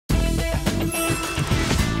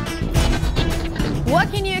What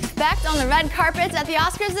can you expect on the red carpets at the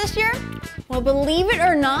Oscars this year? Well, believe it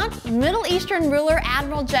or not, Middle Eastern ruler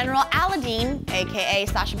Admiral General Aladeen, aka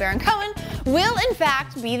Sacha Baron Cohen, will in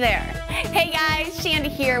fact be there. Hey guys, Shandy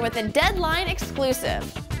here with a Deadline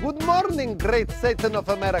exclusive. Good morning, great Satan of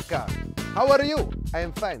America. How are you? I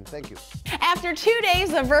am fine, thank you. After 2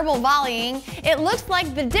 days of verbal volleying, it looks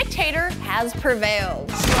like the dictator has prevailed.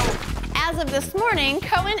 As of this morning,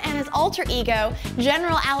 Cohen and his alter ego,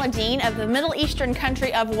 General Aladeen of the Middle Eastern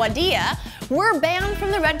country of Wadiya, were banned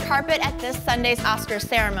from the red carpet at this Sunday's Oscars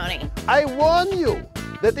ceremony. I warn you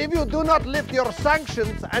that if you do not lift your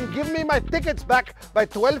sanctions and give me my tickets back by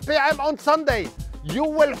 12 p.m. on Sunday, you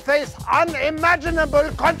will face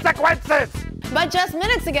unimaginable consequences! But just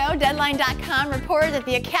minutes ago, Deadline.com reported that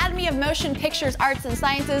the Academy of Motion Pictures Arts and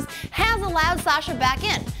Sciences has allowed Sacha back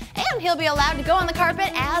in, and he'll be allowed to go on the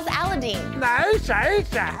carpet as Aladeen. Nice.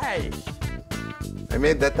 I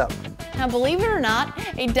made that up. Now, believe it or not,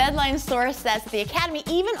 a Deadline source says that the Academy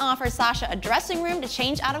even offered Sacha a dressing room to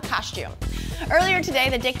change out of costume. Earlier today,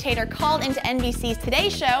 the dictator called into NBC's Today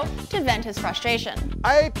Show to vent his frustration.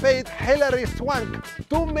 I paid Hilary Swank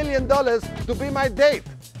 $2 million to be my date,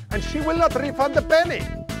 and she will not refund a penny.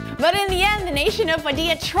 But in the end, the nation of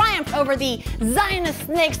Wadiya triumphed over the Zionist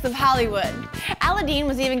snakes of Hollywood. Aladeen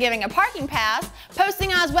was even giving a parking pass,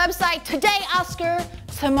 posting on his website, "Today Oscar,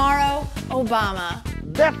 tomorrow Obama."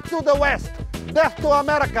 Death to the West, death to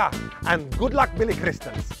America, and good luck, Billy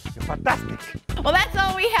Crystals. You're fantastic. Well, that's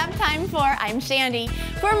all we have time for. I'm Shandy.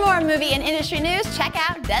 For more movie and industry news, check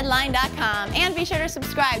out Deadline.com and be sure to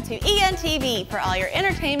subscribe to ENTV for all your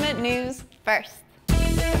entertainment news first.